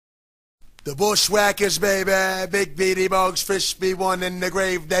The Bushwackas, baby. Big beady bugs, fish be one in the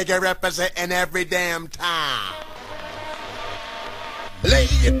grave. They get representing every damn time. Lay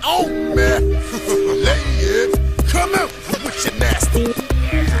it on me. Lay it. Come out with your nasty.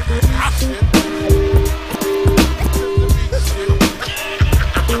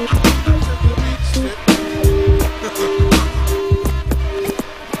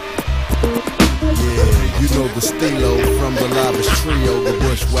 You know the stilo from the lavish trio, the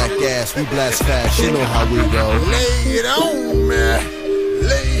Bushwackas, we blast fast, you know how we go. Lay it on me,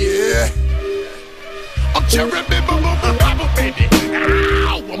 lay it. I'm cherry baby, ow,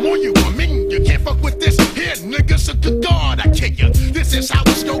 I'm on you, I mean, you can't fuck with this here, nigga, so good God, I kick you. This is how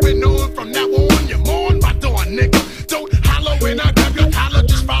it's going on from now on, you're on my door, nigga. Don't holler when I grab your collar,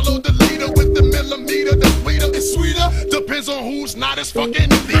 just follow the leader with the millimeter, the sweeter, it's sweeter, depends on who's not as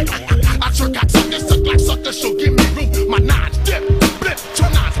fucking illegal. I trick out suckers, suck like suckers, so give me room. My nines, dip, flip, two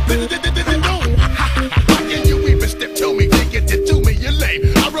nines, boom. How can you even step to me? Think it to me, you're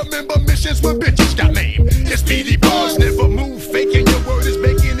lame. I remember missions where bitches got lame. Your speedy bars never move, faking your word is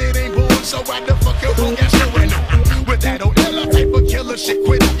making it ain't born. So why the fuck your whole gas going on? With that old Ella type of killer shit,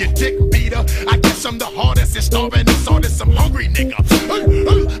 quit your dick beater. I guess I'm the hardest, it's starving, it's hardest, I'm hungry, nigga.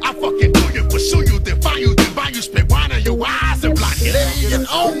 I fucking do you, pursue you, defy you, divine you, spit wine on your eyes and blind you. Lay it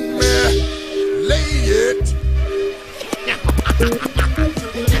on me, lay it. Come on,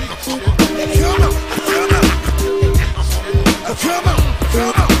 come on. Come on, come on. Come on,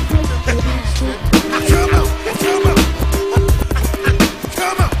 come on.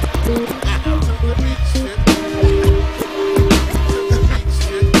 Come on.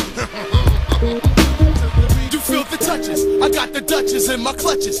 You feel the touches, I got the Dutchess in my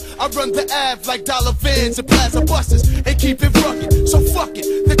clutches. I run the Ave like dollar vans and plaza buses and keep it rugged, so fuck it.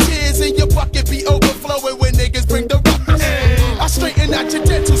 The tears in your bucket be overflowing when niggas bring the ruckus. I straighten out your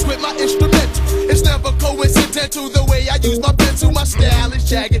dentals with my instrumental. It's never coincidental the way I use my pencil. My style is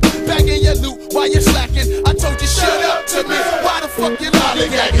jagged, bagging your loot while you're slacking. I told you shut up to me, why the fuck you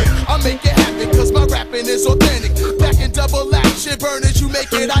lollygagging? I make it happen cause my rapping is authentic. Back in double action, burners, you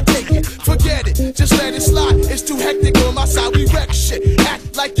make it, I take it. Forget it, just let it slide, it's too hectic on my side, we wreck shit.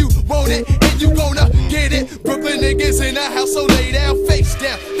 Act like you want it, and you gonna get it. Brooklyn niggas in the house, so lay down, face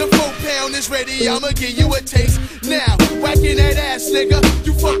down. The 4-pound is ready, I'ma give you a taste. Now, whacking that ass, nigga,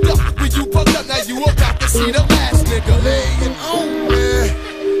 you fucked up when you bucked up, now you about to see the last nigga. Lay it on me,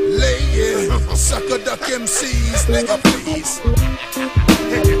 lay it. Sucker duck MCs, nigga please.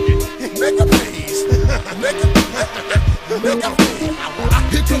 Nigga please. Nigga please.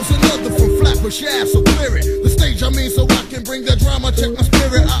 Here comes another from Flatbush Ave, so clear it. The stage I mean so I can bring the drama, check my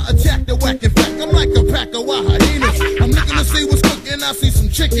spirit. I attack the whack, in fact, I'm like a pack of wild hyenas. I'm looking to see what's cooking, I see some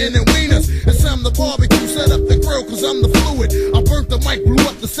chicken and wieners. It's time the barbecue, set up the grill, cause I'm the fluid. I burnt the mic, blew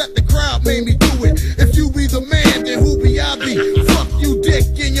up to set the crowd, made me do it. If you be the man, then who be I be? Fuck you, dick,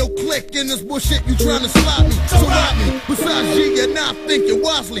 in your clique, in this bullshit, you trying to slap me. So rob me, besides G, you're not thinking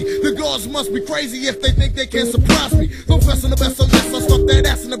wisely. The guards must be crazy if they think they can surprise me. Don't press on the best unless I stuff that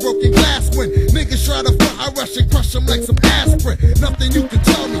ass in a broken glass. When niggas try to front, I rush and crush them like some aspirin. Nothing you can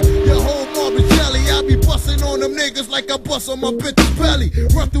tell me, your whole mob is jelly. I be busting on them niggas like I bust on my bitch's belly.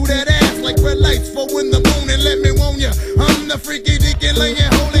 Run through that ass like red lights for in the morning. Let me warn ya, I'm the freaky dick and laying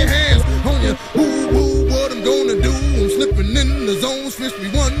holy hands on ya. Ooh, ooh, what I'm gonna do? I'm slipping in the zone, switch me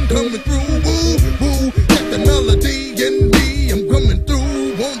one coming through. Ooh, ooh, get the melody in me. I'm coming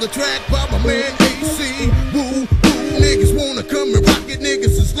through on the track by my man AC. Woo, woo, niggas wanna come and rock it.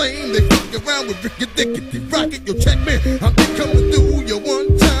 Niggas is lame, they fuck around with Ricky Dickety Rocket. Yo, check me, I'm coming through you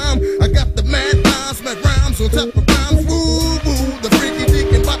one time. I got the mad eyes, mad rhymes on top of rhymes. Woo, woo, the freaky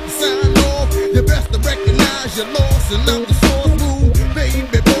dick and about to sign off. You best to recognize your loss, and I'm the source. Woo,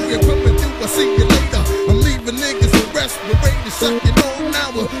 baby boy, you're coming through, I see you later. I'm leaving niggas in respirators, sucking on an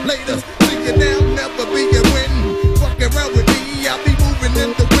hour later. See you now, never be a win. Fuck around with me, I'll be moving in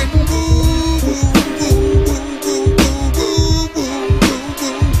the wind. Woo, woo, woo, woo, woo, woo, woo,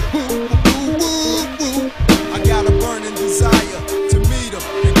 woo, woo, woo. I got a burning desire to meet him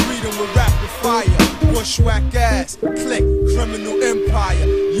and greet him with rapid fire. Bushwackas, click, criminal empire,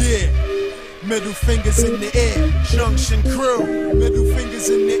 yeah. Middle fingers in the air, Junction crew, middle fingers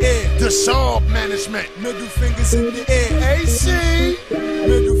in the air, the Saab management. middle fingers in the air, AC,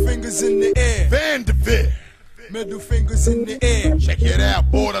 middle fingers in the air, Vanderbilt. middle fingers in the air, Check it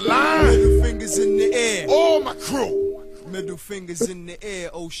out, borderline. middle fingers in the air, All my crew. middle fingers in the air,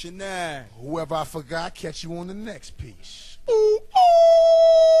 Ocean Ave. Whoever I forgot, catch you on the next piece. Ooh, ooh.